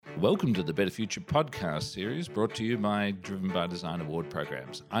Welcome to the Better Future podcast series brought to you by Driven by Design Award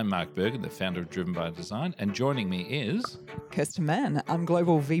programs. I'm Mark Bergen, the founder of Driven by Design, and joining me is... Kirsten Mann. I'm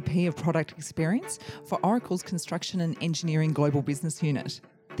Global VP of Product Experience for Oracle's Construction and Engineering Global Business Unit.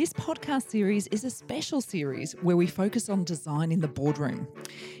 This podcast series is a special series where we focus on design in the boardroom.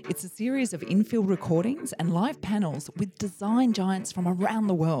 It's a series of in-field recordings and live panels with design giants from around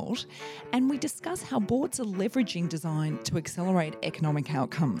the world, and we discuss how boards are leveraging design to accelerate economic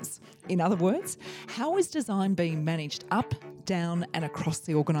outcomes. In other words, how is design being managed up, down, and across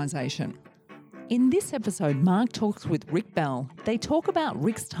the organisation? In this episode, Mark talks with Rick Bell. They talk about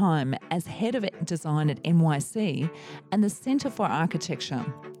Rick's time as head of design at NYC and the Centre for Architecture,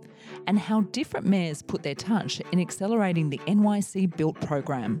 and how different mayors put their touch in accelerating the NYC Built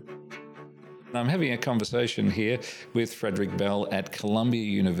program. I'm having a conversation here with Frederick Bell at Columbia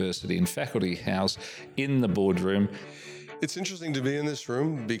University in Faculty House in the boardroom. It's interesting to be in this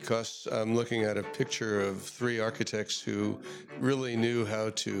room because I'm looking at a picture of three architects who really knew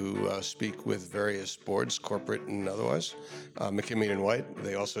how to speak with various boards, corporate and otherwise. McKimmey and White,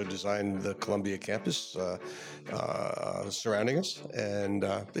 they also designed the Columbia campus surrounding us, and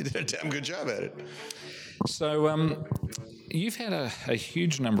they did a damn good job at it. So you've had a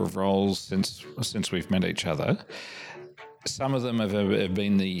huge number of roles since we've met each other. Some of them have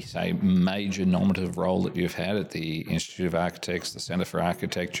been the, say, major normative role that you've had at the Institute of Architects, the Centre for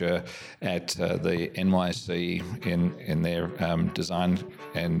Architecture, at the NYC in their design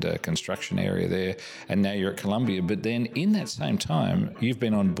and construction area there, and now you're at Columbia. But then in that same time, you've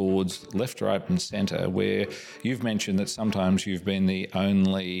been on boards left, right and centre where you've mentioned that sometimes you've been the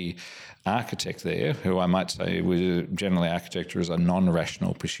only architect there, who I might say generally architecture is a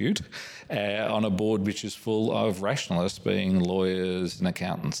non-rational pursuit, on a board which is full of rationalists, being lawyers and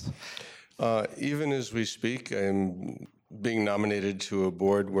accountants. Even as we speak, I'm being nominated to a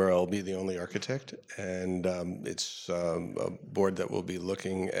board where I'll be the only architect, and it's a board that will be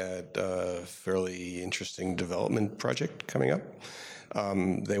looking at a fairly interesting development project coming up.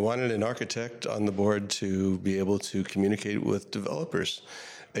 They wanted an architect on the board to be able to communicate with developers.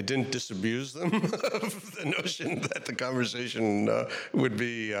 I didn't disabuse them of the notion that the conversation would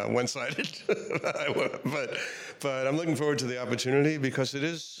be one-sided, but I'm looking forward to the opportunity because it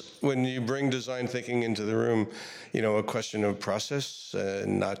is, when you bring design thinking into the room, a question of process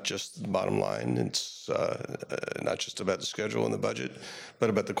and not just the bottom line. It's not just about the schedule and the budget, but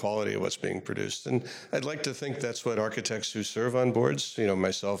about the quality of what's being produced. And I'd like to think that's what architects who serve on boards,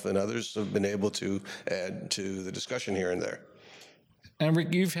 myself and others, have been able to add to the discussion here and there. And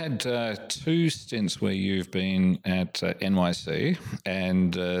Rick, you've had two stints where you've been at NYC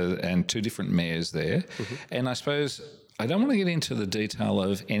and two different mayors there. Mm-hmm. And I suppose I don't want to get into the detail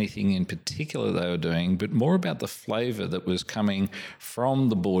of anything in particular they were doing, but more about the flavour that was coming from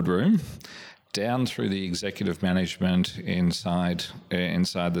the boardroom down through the executive management inside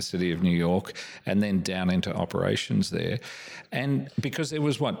the city of New York, and then down into operations there. And because there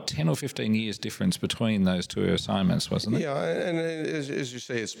was, 10 or 15 years difference between those two assignments, wasn't it? Yeah, and as you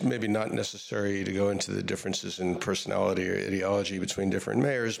say, it's maybe not necessary to go into the differences in personality or ideology between different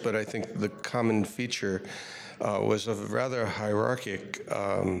mayors, but I think the common feature was a rather hierarchic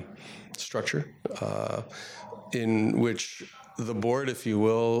structure in which the board, if you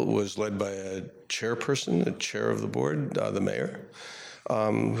will, was led by a chairperson, a chair of the board, the mayor,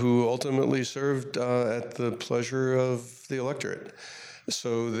 who ultimately served at the pleasure of the electorate.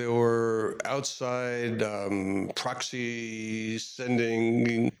 So there were outside proxy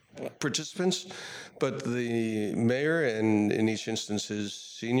sending participants, but the mayor and in each instance his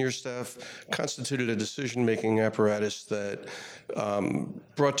senior staff constituted a decision-making apparatus that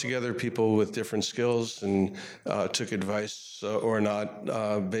brought together people with different skills and took advice or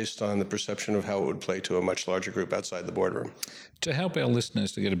not based on the perception of how it would play to a much larger group outside the boardroom. To help our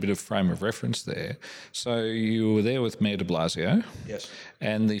listeners to get a bit of frame of reference there, so you were there with Mayor de Blasio. Yes.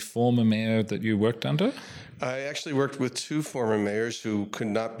 And the former mayor that you worked under? I actually worked with two former mayors who could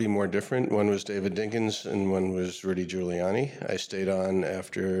not be more different. One was David Dinkins and one was Rudy Giuliani. I stayed on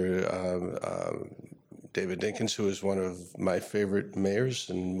after David Dinkins, who is one of my favorite mayors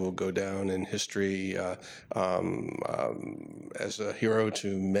and will go down in history as a hero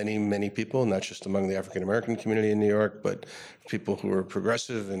to many, many people, not just among the African-American community in New York, but people who are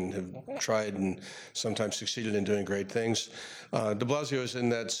progressive and have tried and sometimes succeeded in doing great things. De Blasio is in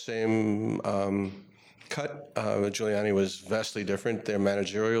that same cut. Giuliani was vastly different. Their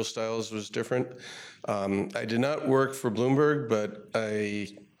managerial styles was different. I did not work for Bloomberg, but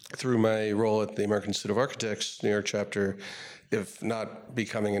through my role at the American Institute of Architects New York chapter, if not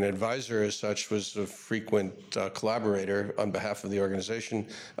becoming an advisor as such, was a frequent collaborator on behalf of the organization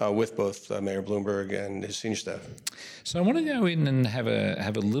with both Mayor Bloomberg and his senior staff. So I want to go in and have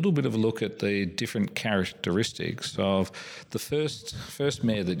a little bit of a look at the different characteristics of the first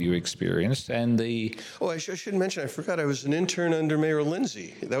mayor that you experienced and the... Oh, I should mention, I forgot I was an intern under Mayor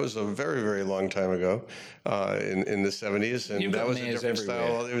Lindsay. That was a very, very long time ago in the 70s. And that was a different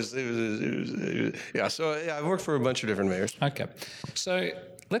style. It was, yeah, so yeah, I've worked for a bunch of different mayors. Okay. So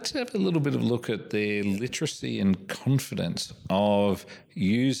let's have a little bit of a look at the literacy and confidence of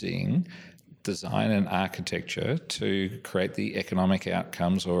using design and architecture to create the economic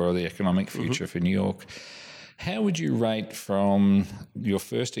outcomes or the economic future for New York. How would you rate from your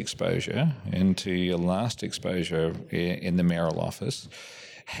first exposure into your last exposure in the mayoral office?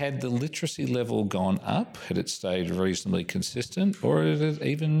 Had the literacy level gone up? Had it stayed reasonably consistent? Or had it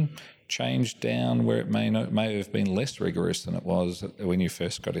even changed down where it may have been less rigorous than it was when you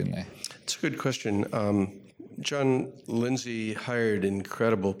first got in there? It's a good question. John Lindsay hired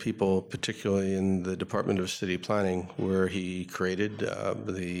incredible people, particularly in the Department of City Planning, where he created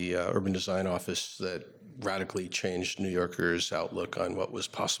the urban design office that radically changed New Yorkers' outlook on what was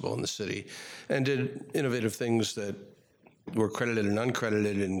possible in the city, and did innovative things that were credited and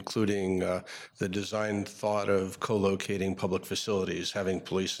uncredited, including the design thought of co-locating public facilities, having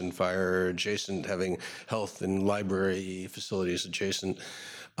police and fire adjacent, having health and library facilities adjacent.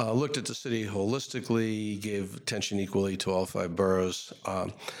 Looked at the city holistically, gave attention equally to all 5 boroughs.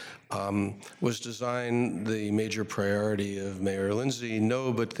 Was design the major priority of Mayor Lindsay?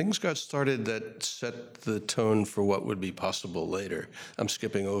 No, but things got started that set the tone for what would be possible later. I'm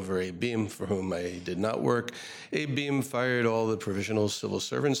skipping over Abe Beame, for whom I did not work. Abe Beame fired all the provisional civil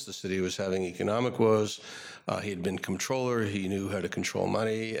servants. The city was having economic woes. He had been comptroller. He knew how to control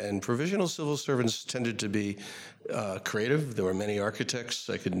money. And provisional civil servants tended to be creative. There were many architects.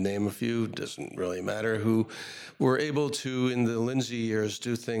 I could name a few. Doesn't really matter, who were able to, in the Lindsay years,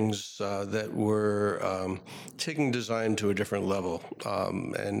 do things that were taking design to a different level.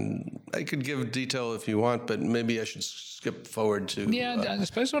 And I could give detail if you want, but maybe I should skip forward to... Yeah, I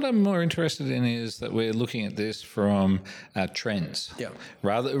suppose what I'm more interested in is that we're looking at this from trends. Yeah.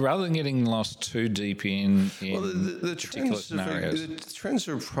 Rather than getting lost too deep in the particular trends, scenarios. The trends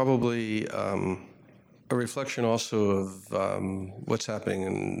are probably a reflection also of what's happening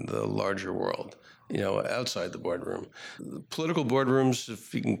in the larger world, outside the boardroom. Political boardrooms,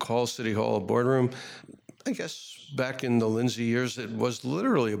 if you can call City Hall a boardroom, I guess back in the Lindsay years, it was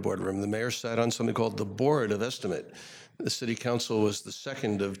literally a boardroom. The mayor sat on something called the Board of Estimate. The city council was the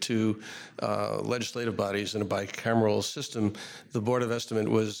second of 2 legislative bodies in a bicameral system. The Board of Estimate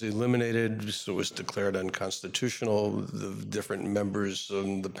was eliminated, so it was declared unconstitutional. The different members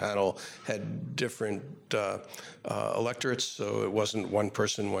on the panel had different electorates, so it wasn't one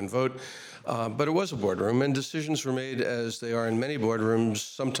person, one vote. But it was a boardroom, and decisions were made as they are in many boardrooms,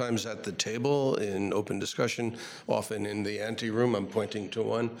 sometimes at the table in open discussion, often in the ante-room. I'm pointing to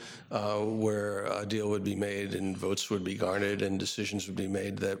one where a deal would be made and votes would be garnered and decisions would be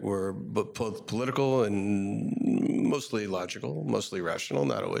made that were both political and mostly logical, mostly rational,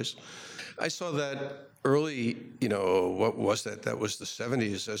 not always. I saw that early, what was that? That was the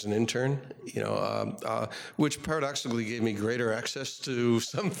 70s as an intern, which paradoxically gave me greater access to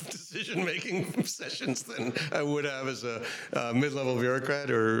some decision-making sessions than I would have as a mid-level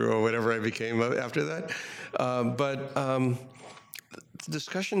bureaucrat or whatever I became after that. But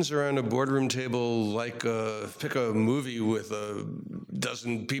discussions around a boardroom table, like pick a movie with a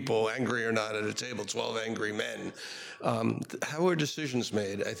dozen people, angry or not, at a table, 12 angry men. How are decisions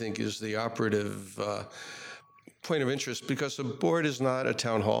made, I think, is the operative point of interest, because a board is not a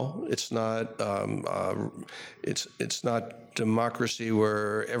town hall. It's not it's not democracy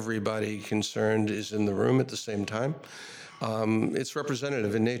where everybody concerned is in the room at the same time. It's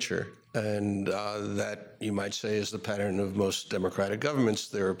representative in nature, and that, you might say, is the pattern of most democratic governments.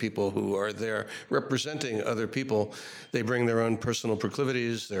 There are people who are there representing other people. They bring their own personal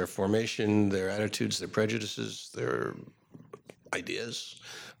proclivities, their formation, their attitudes, their prejudices, their ideas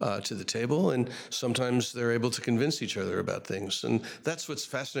to the table, and sometimes they're able to convince each other about things. And that's what's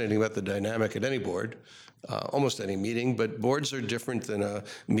fascinating about the dynamic at any board. Almost any meeting, but boards are different than a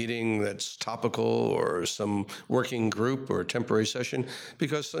meeting that's topical or some working group or a temporary session,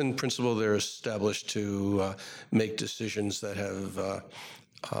 because in principle they're established to make decisions that have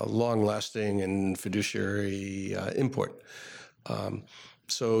long-lasting and fiduciary import.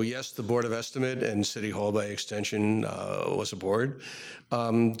 So yes, the Board of Estimate and City Hall by extension was a board.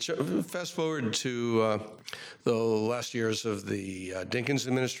 Fast forward to the last years of the Dinkins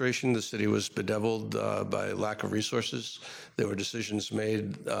administration, the city was bedeviled by lack of resources. There were decisions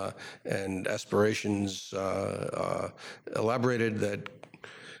made and aspirations elaborated that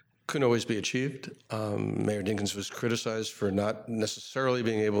couldn't always be achieved. Mayor Dinkins was criticized for not necessarily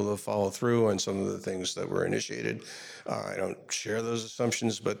being able to follow through on some of the things that were initiated. I don't share those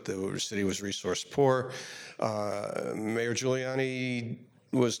assumptions, but the city was resource poor. Mayor Giuliani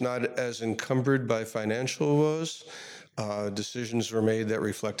was not as encumbered by financial woes. Decisions were made that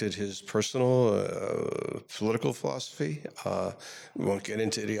reflected his personal political philosophy. We won't get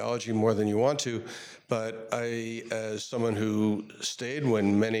into ideology more than you want to, but I, as someone who stayed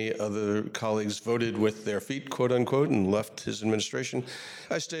when many other colleagues voted with their feet, quote unquote, and left his administration,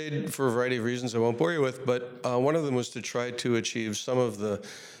 I stayed for a variety of reasons I won't bore you with, but one of them was to try to achieve some of the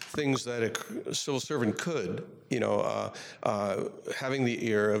things that a civil servant could, having the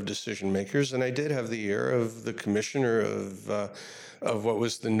ear of decision makers, and I did have the ear of the commissioner of what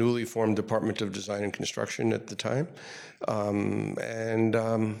was the newly formed Department of Design and Construction at the time,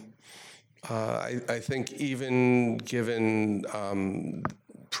 I think even given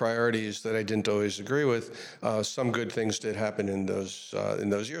priorities that I didn't always agree with, some good things did happen in those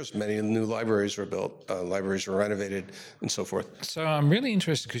years. Many new libraries were built, libraries were renovated, and so forth. So I'm really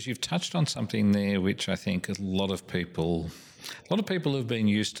interested because you've touched on something there, which I think a lot of people who've been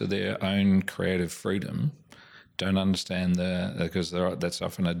used to their own creative freedom don't understand because that's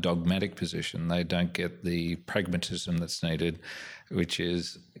often a dogmatic position. They don't get the pragmatism that's needed, which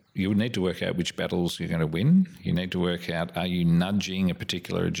is you need to work out which battles you're going to win. You need to work out, are you nudging a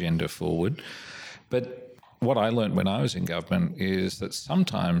particular agenda forward? But what I learned when I was in government is that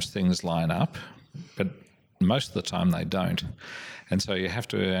sometimes things line up, but most of the time they don't. And so you have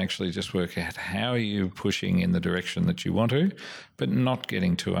to actually just work out how are you pushing in the direction that you want to, but not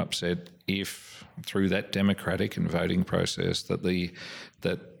getting too upset if through that democratic and voting process that the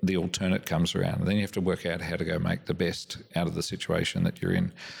alternate comes around. And then you have to work out how to go make the best out of the situation that you're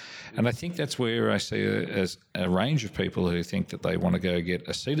in. And I think that's where I see as a range of people who think that they want to go get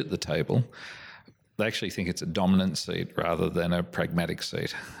a seat at the table. They actually think it's a dominant seat rather than a pragmatic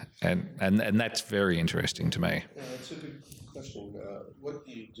seat. And that's very interesting to me. Yeah, that's a good question. What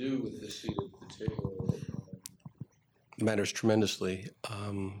do you do with the seat at the table matters tremendously.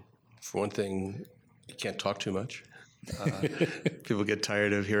 For one thing, you can't talk too much. People get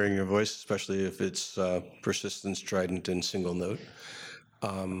tired of hearing your voice, especially if it's persistent, strident, and single note.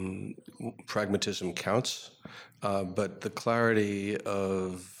 Pragmatism counts, but the clarity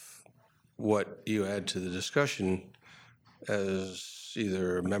of what you add to the discussion as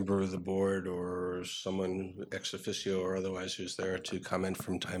either a member of the board or someone ex officio or otherwise who's there to comment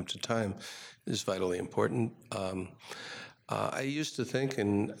from time to time is vitally important. I used to think,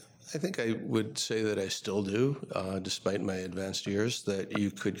 and I think I would say that I still do, despite my advanced years, that you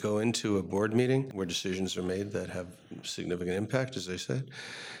could go into a board meeting where decisions are made that have significant impact, as I said,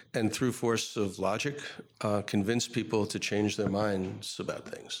 and through force of logic, convince people to change their minds about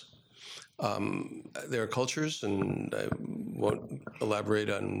things. There are cultures, and I won't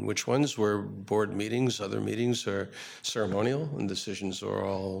elaborate on which ones, where board meetings, other meetings are ceremonial, and decisions are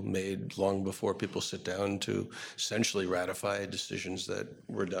all made long before people sit down to essentially ratify decisions that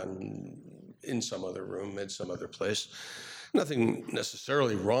were done in some other room, at some other place. Nothing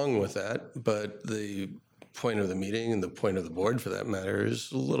necessarily wrong with that, but the point of the meeting and the point of the board, for that matter,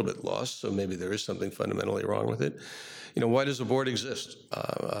 is a little bit lost, so maybe there is something fundamentally wrong with it. Why does a board exist?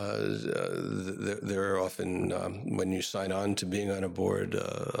 There are often, when you sign on to being on a board,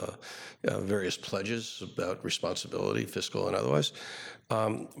 various pledges about responsibility, fiscal and otherwise.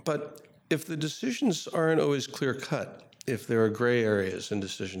 But if the decisions aren't always clear-cut, if there are gray areas and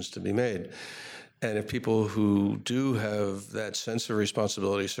decisions to be made, and if people who do have that sense of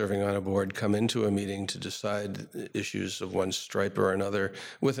responsibility serving on a board come into a meeting to decide issues of one stripe or another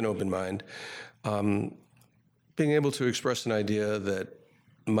with an open mind, being able to express an idea that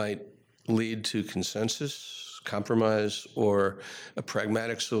might lead to consensus, compromise, or a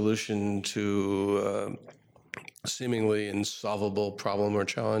pragmatic solution to a seemingly insolvable problem or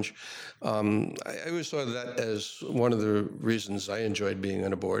challenge. I always saw that as one of the reasons I enjoyed being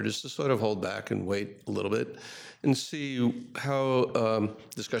on a board, is to sort of hold back and wait a little bit and see how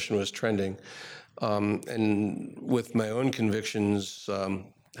discussion was trending. And with my own convictions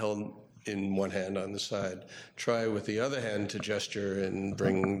held in one hand on the side, try with the other hand to gesture and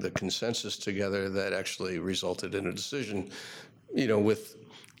bring the consensus together that actually resulted in a decision, with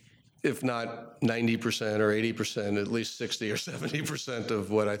if not 90% or 80%, at least 60 or 70%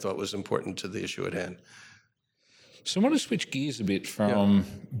 of what I thought was important to the issue at hand. So I want to switch gears a bit from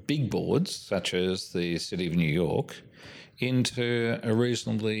big boards, such as the City of New York, into a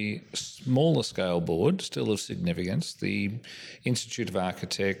reasonably smaller scale board, still of significance, the Institute of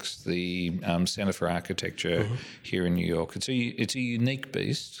Architects, the Centre for Architecture here in New York. It's a unique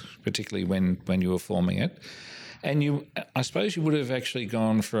beast, particularly when you were forming it. And I suppose you would have actually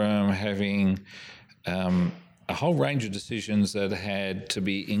gone from having a whole range of decisions that had to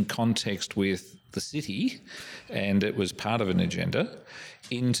be in context with the city, and it was part of an agenda,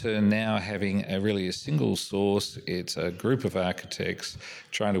 into now having a single source. It's a group of architects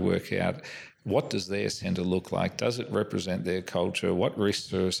trying to work out what does their centre look like? Does it represent their culture? What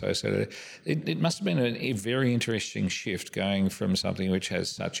risks are associated? It must have been a very interesting shift going from something which has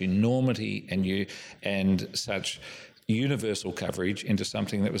such enormity and such universal coverage into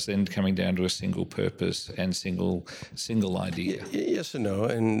something that was then coming down to a single purpose and single idea. Yes and no.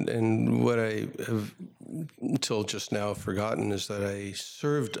 And what I have until just now forgotten is that I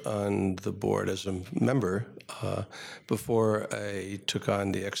served on the board as a member before I took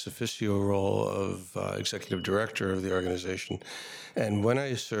on the ex officio role of executive director of the organization. And when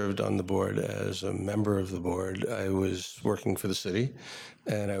I served on the board as a member of the board, I was working for the city,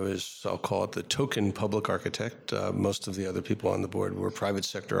 and I'll call it the token public architect. Most of the other people on the board were private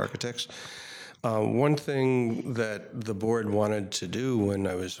sector architects. One thing that the board wanted to do when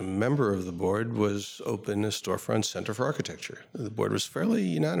I was a member of the board was open a storefront center for architecture. The board was fairly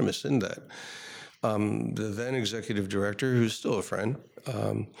unanimous in that. The then executive director, who's still a friend,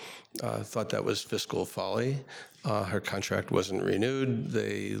 thought that was fiscal folly. Her contract wasn't renewed.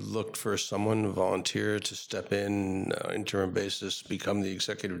 They looked for someone, a volunteer, to step in on an interim basis, become the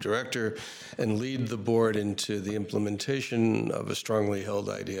executive director, and lead the board into the implementation of a strongly held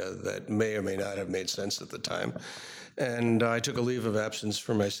idea that may or may not have made sense at the time. And I took a leave of absence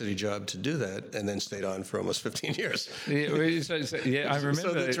from my city job to do that, and then stayed on for almost 15 years. I remember.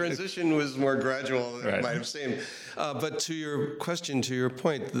 So the transition was more gradual than it might have seemed. But to your question, to your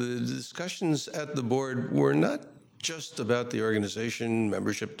point, the discussions at the board were not just about the organization,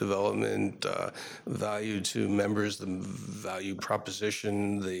 membership development, value to members, the value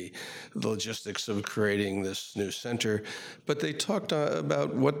proposition, the logistics of creating this new center. But they talked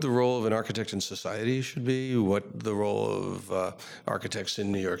about what the role of an architect in society should be, what the role of architects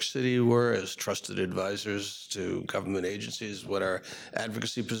in New York City were as trusted advisors to government agencies, what our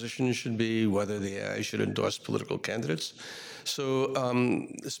advocacy position should be, whether the AI should endorse political candidates. So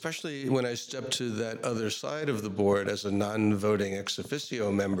especially when I stepped to that other side of the board as a non-voting ex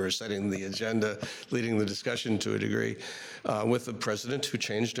officio member, setting the agenda, leading the discussion to a degree, with the president who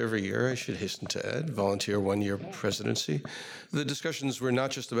changed every year, I should hasten to add, volunteer one-year presidency, the discussions were not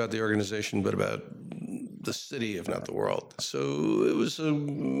just about the organization, but about the city, if not the world. So it was a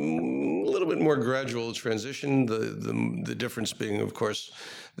little bit more gradual transition, the difference being, of course,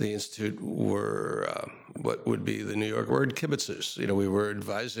 the Institute were what would be the New York word, kibitzers. We were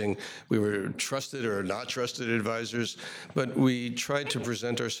advising, we were trusted or not trusted advisors, but we tried to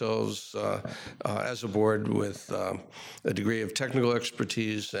present ourselves as a board with a degree of technical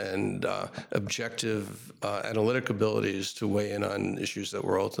expertise and objective analytic abilities to weigh in on issues that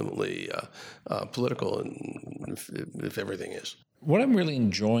were ultimately political, and if everything is. What I'm really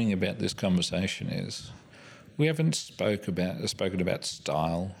enjoying about this conversation is we haven't spoken about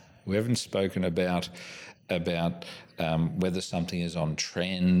style. We haven't spoken about whether something is on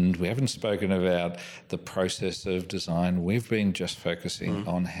trend. We haven't spoken about the process of design. We've been just focusing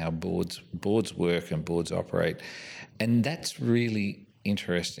on how boards work and boards operate. And that's really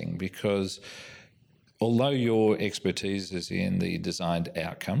interesting because although your expertise is in the designed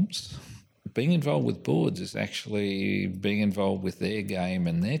outcomes, being involved with boards is actually being involved with their game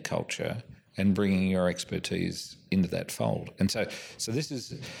and their culture and bringing your expertise into that fold. And so this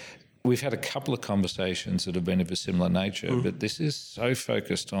is, we've had a couple of conversations that have been of a similar nature, but this is so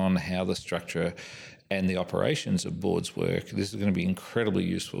focused on how the structure and the operations of boards work. This is going to be incredibly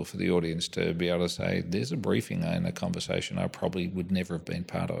useful for the audience to be able to say, there's a briefing and a conversation I probably would never have been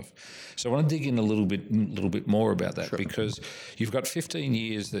part of. So I want to dig in a little bit more about that, because you've got 15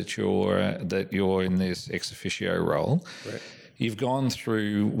 years that you're in this ex officio role. Right. You've gone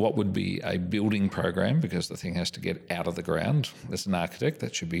through what would be a building program, because the thing has to get out of the ground. As an architect,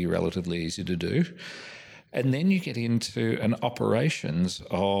 that should be relatively easy to do. And then you get into an operations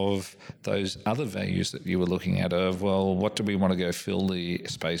of those other values that you were looking at of, well, what do we want to go fill the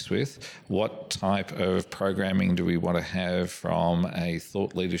space with? What type of programming do we want to have from a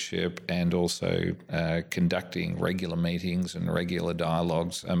thought leadership and also conducting regular meetings and regular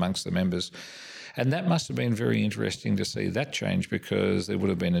dialogues amongst the members? And that must have been very interesting to see that change, because there would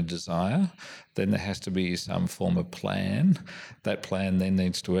have been a desire, then there has to be some form of plan. That plan then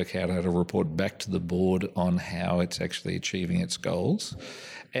needs to work out how to report back to the board on how it's actually achieving its goals.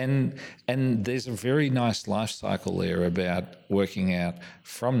 And there's a very nice life cycle there about working out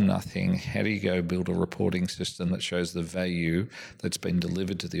from nothing, how do you go build a reporting system that shows the value that's been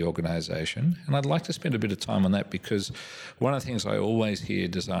delivered to the organisation. And I'd like to spend a bit of time on that, because one of the things I always hear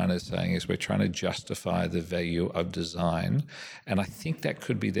designers saying is we're trying to justify the value of design. And I think that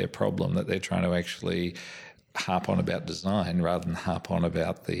could be their problem, that they're trying to actually harp on about design rather than harp on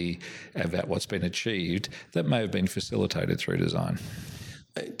about what's been achieved that may have been facilitated through design.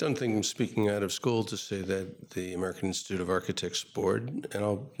 I don't think I'm speaking out of school to say that the American Institute of Architects board, and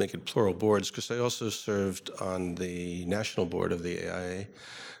I'll make it plural boards because I also served on the national board of the AIA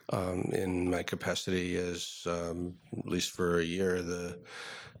in my capacity as, at least for a year, the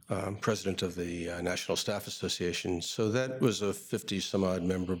president of the National Staff Association. So that was a 50-some-odd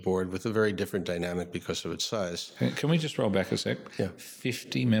member board with a very different dynamic because of its size. Can we just roll back a sec? Yeah.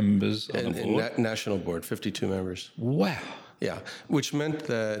 50 members on the board? National board, 52 members. Wow. Yeah, which meant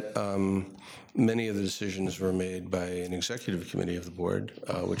that many of the decisions were made by an executive committee of the board,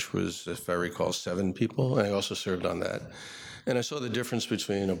 which was, if I recall, 7 people, and I also served on that. And I saw the difference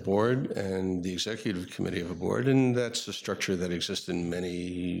between a board and the executive committee of a board, and that's a structure that exists in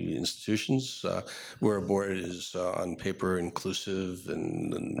many institutions, where a board is on paper inclusive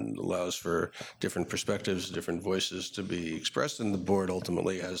and allows for different perspectives, different voices to be expressed, and the board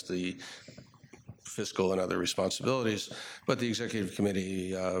ultimately has the fiscal and other responsibilities, but the executive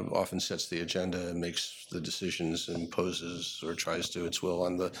committee often sets the agenda and makes the decisions, imposes or tries to its will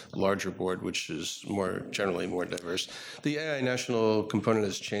on the larger board, which is generally more diverse. The AI national component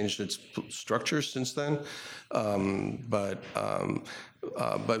has changed its structure since then, but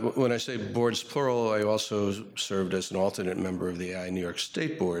when I say boards plural, I also served as an alternate member of the AI New York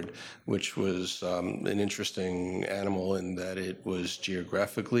State Board, which was an interesting animal in that it was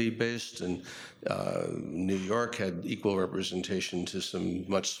geographically based, and New York had equal representation to some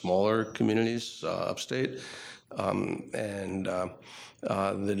much smaller communities upstate, and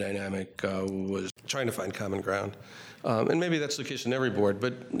the dynamic was trying to find common ground. And maybe that's the case in every board,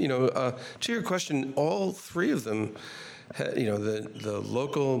 but to your question, all 3 of them, the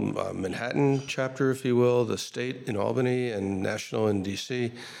local Manhattan chapter, if you will, the state in Albany, and national in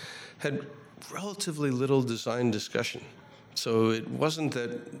D.C., had relatively little design discussion. So it wasn't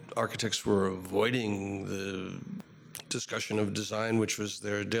that architects were avoiding the discussion of design, which was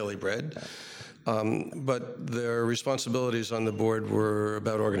their daily bread. But their responsibilities on the board were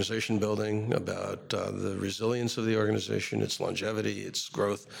about organization building, about the resilience of the organization, its longevity, its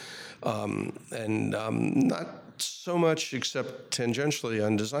growth, and not so much except tangentially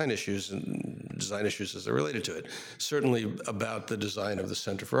on design issues as they're related to it. Certainly about the design of the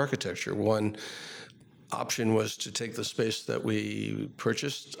Center for Architecture. One option was to take the space that we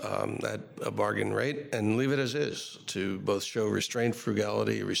purchased at a bargain rate and leave it as is, to both show restraint,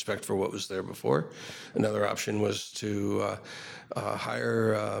 frugality, respect for what was there before. Another option was to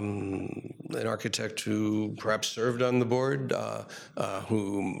hire an architect who perhaps served on the board,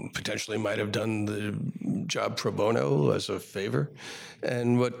 who potentially might have done the job pro bono as a favor.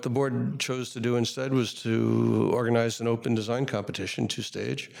 And what the board chose to do instead was to organize an open design competition,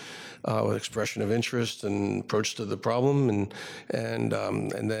 2-stage, with expression of interest and approach to the problem, and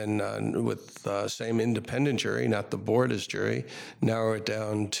then with same independent jury, not the board as jury, narrow it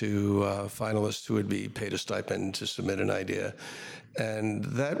down to finalists who would be paid a stipend to submit an idea. And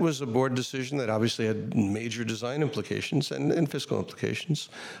that was a board decision that obviously had major design implications and fiscal implications.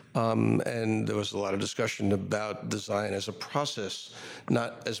 And there was a lot of discussion about design as a process,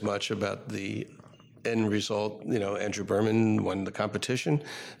 not as much about the end result. Andrew Berman won the competition.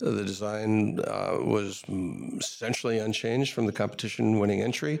 The design was essentially unchanged from the competition winning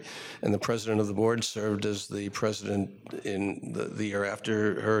entry, and the president of the board served as the president in the year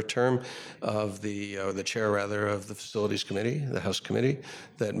after her term of the chair rather of the facilities committee, the House committee,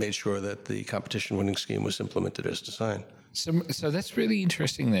 that made sure that the competition winning scheme was implemented as designed. So that's really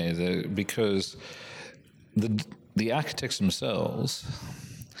interesting there, because the architects themselves,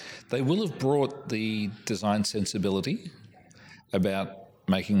 they will have brought the design sensibility about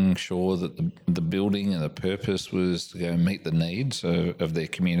making sure that the building and the purpose was to go meet the needs of their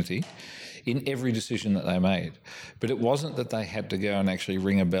community in every decision that they made. But it wasn't that they had to go and actually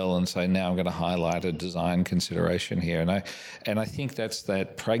ring a bell and say, now I'm going to highlight a design consideration here. And I think that's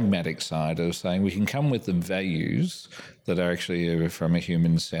that pragmatic side of saying we can come with the values that are actually from a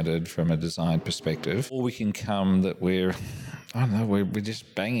human-centred, from a design perspective, or we can come that we're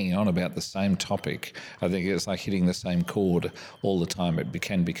just banging on about the same topic. I think it's like hitting the same chord all the time. It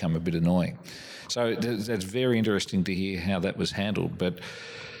can become a bit annoying. So that's very interesting to hear how that was handled. But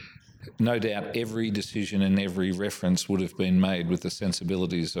no doubt every decision and every reference would have been made with the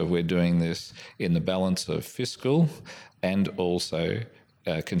sensibilities of we're doing this in the balance of fiscal and also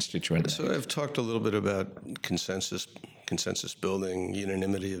constituent. So I've talked a little bit about consensus building,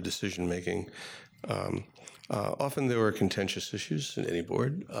 unanimity of decision making. Often there were contentious issues in any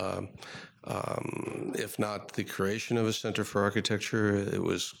board. If not the creation of a Center for Architecture, it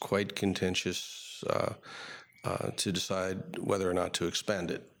was quite contentious to decide whether or not to expand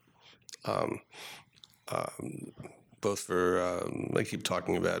it. Both for, I keep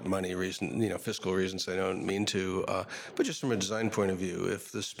talking about money reason, fiscal reasons. I don't mean to, but just from a design point of view,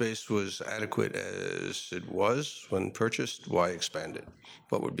 if the space was adequate as it was when purchased, why expand it?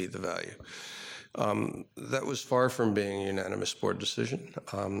 What would be the value? That was far from being a unanimous board decision.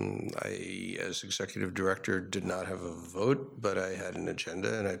 I, as executive director, did not have a vote, but I had an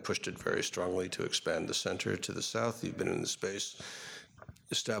agenda, and I pushed it very strongly to expand the center to the south. You've been in the space.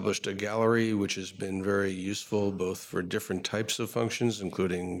 Established a gallery, which has been very useful both for different types of functions,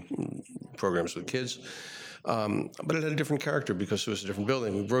 including programs with kids. But it had a different character because it was a different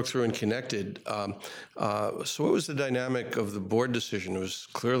building. We broke through and connected. So what was the dynamic of the board decision? It was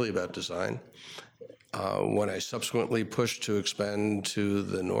clearly about design. When I subsequently pushed to expand to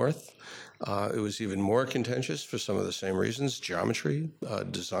the north, it was even more contentious for some of the same reasons: geometry,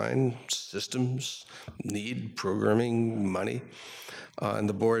 design, systems, need, programming, money. And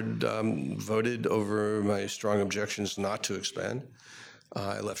the board voted over my strong objections not to expand.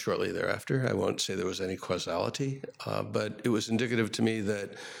 I left shortly thereafter. I won't say there was any causality, but it was indicative to me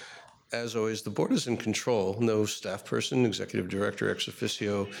that, as always, the board is in control. No staff person, executive director, ex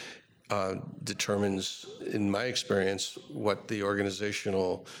officio, determines, in my experience, what the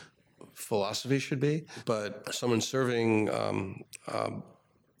organizational philosophy should be. But someone serving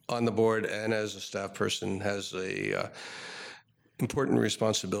on the board and as a staff person has a important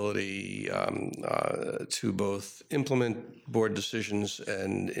responsibility to both implement board decisions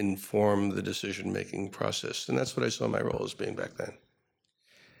and inform the decision-making process. And that's what I saw my role as being back then.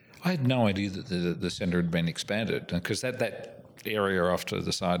 I had no idea that the centre had been expanded, because that area off to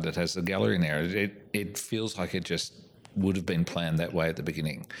the side that has the gallery in there, it feels like it just would have been planned that way at the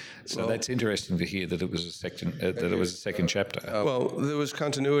beginning. So that's interesting to hear that it was a second chapter. Well, there was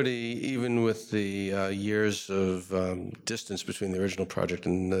continuity even with the years of distance between the original project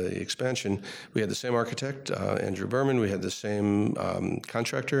and the expansion. We had the same architect, Andrew Berman. We had the same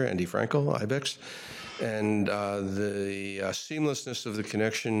contractor, Andy Frankel, Ibex. And the seamlessness of the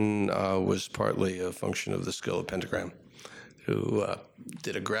connection was partly a function of the skill of Pentagram, who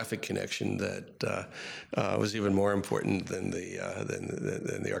did a graphic connection that was even more important than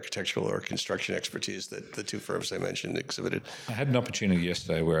the architectural or construction expertise that the two firms I mentioned exhibited. I had an opportunity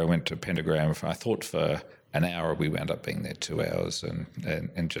yesterday where I went to Pentagram. I thought for an hour. We wound up being there 2 hours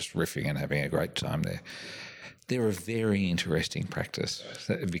and just riffing and having a great time there. They're a very interesting practice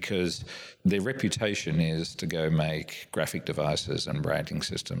because their reputation is to go make graphic devices and branding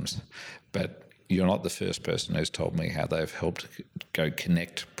systems, but you're not the first person who's told me how they've helped go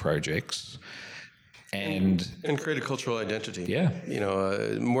connect projects and create a cultural identity. Yeah,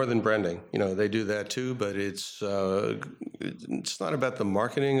 more than branding. They do that too, but it's not about the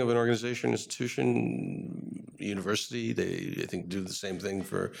marketing of an organization, institution, university. They, I think, do the same thing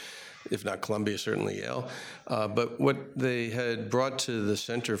for, if not Columbia, certainly Yale. But what they had brought to the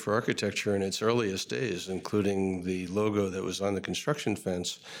Center for Architecture in its earliest days, including the logo that was on the construction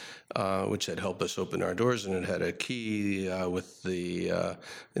fence, which had helped us open our doors, and it had a key with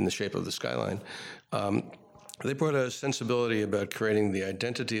in the shape of the skyline. They brought a sensibility about creating the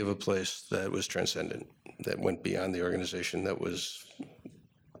identity of a place that was transcendent, that went beyond the organization that was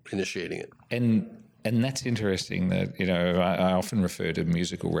initiating it. And that's interesting that, I often refer to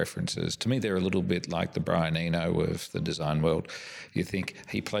musical references. To me, they're a little bit like the Brian Eno of the design world. You think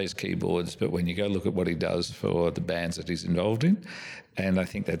he plays keyboards, but when you go look at what he does for the bands that he's involved in, And I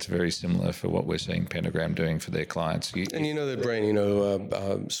think that's very similar for what we're seeing Pentagram doing for their clients. And you know that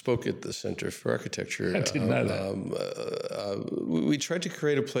Brian, spoke at the Center for Architecture. I didn't know that. We tried to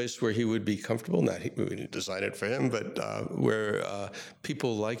create a place where he would be comfortable. We didn't design it for him, but where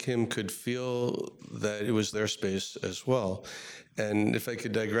people like him could feel that it was their space as well. And if I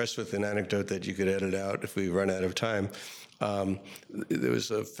could digress with an anecdote that you could edit out if we run out of time. There was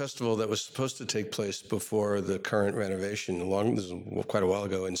a festival that was supposed to take place before the current renovation, this was quite a while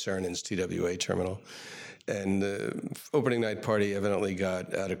ago in Saarinen's TWA terminal. And the opening night party evidently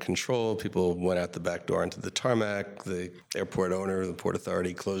got out of control. People went out the back door into the tarmac. The airport owner, the Port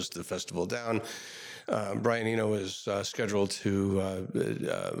Authority, closed the festival down. Brian Eno was scheduled to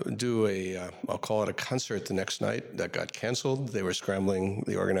do I'll call it a concert the next night. That got canceled. They were scrambling,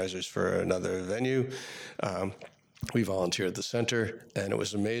 the organizers, for another venue. We volunteered at the center, and it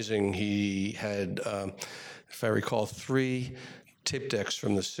was amazing. He had, if I recall, 3 tape decks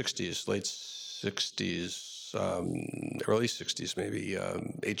from the 60s, late 60s, early 60s maybe,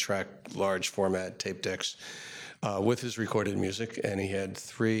 8-track large format tape decks with his recorded music. And he had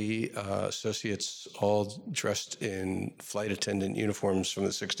 3 associates all dressed in flight attendant uniforms from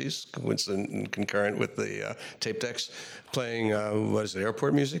the 60s, coincident and concurrent with the tape decks, playing,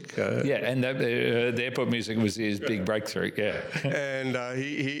 airport music? And the airport music was his big breakthrough, And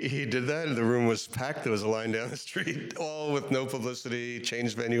he did that, and the room was packed. There was a line down the street, all with no publicity,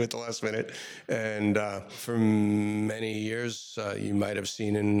 changed venue at the last minute. And for many years, you might have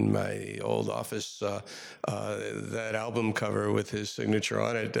seen in my old office that album cover with his signature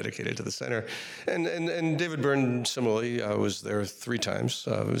on it, dedicated to the center. And David Byrne, similarly, was there 3 times,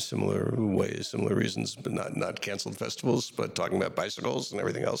 similar ways, similar reasons, but not canceled festivals, but talking about bicycles and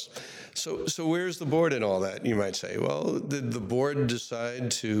everything else. So where's the board in all that, you might say? Well, did the board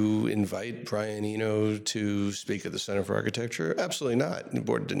decide to invite Brian Eno to speak at the Center for Architecture? Absolutely not. The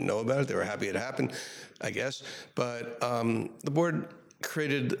board didn't know about it. They were happy it happened, I guess. But the board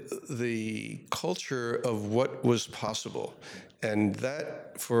created the culture of what was possible. And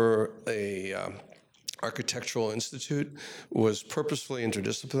that, for a architectural institute, was purposefully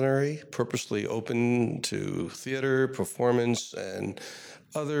interdisciplinary, purposely open to theater, performance, and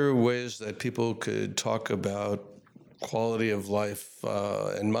other ways that people could talk about quality of life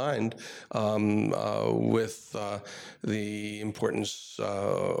and mind, with the importance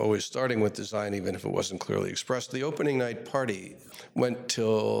always starting with design, even if it wasn't clearly expressed. The opening night party went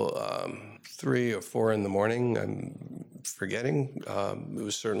till 3 or 4 in the morning. I'm forgetting. It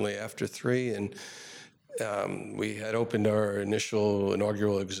was certainly after 3, and we had opened our initial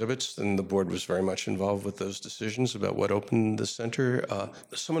inaugural exhibits, and the board was very much involved with those decisions about what opened the center.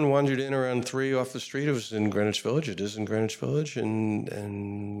 Someone wandered in around 3 off the street. It was in Greenwich Village. It is in Greenwich Village, and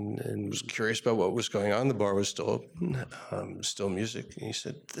was curious about what was going on. The bar was still open, still music. And he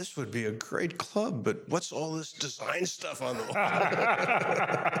said, "This would be a great club, but what's all this design stuff on the wall?"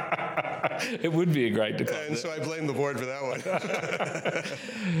 It would be a great club. And so I blame the board for that one.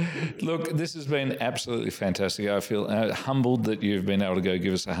 Look, this has been absolutely fantastic. I feel humbled that you've been able to go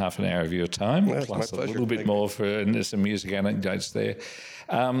give us a half an hour of your time, plus a little bit more for some music anecdotes there.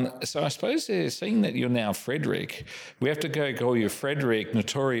 So I suppose seeing that you're now Frederick, we have to go call you Frederick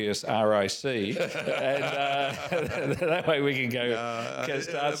Notorious RIC, and that way we can go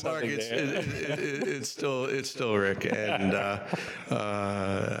start something Mark, there. It's still Rick, and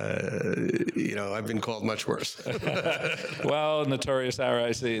I've been called much worse. Well, Notorious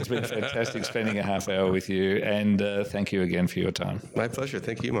RIC, it's been fantastic spending a half hour with you, and thank you again for your time. My pleasure.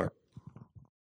 Thank you, Mark.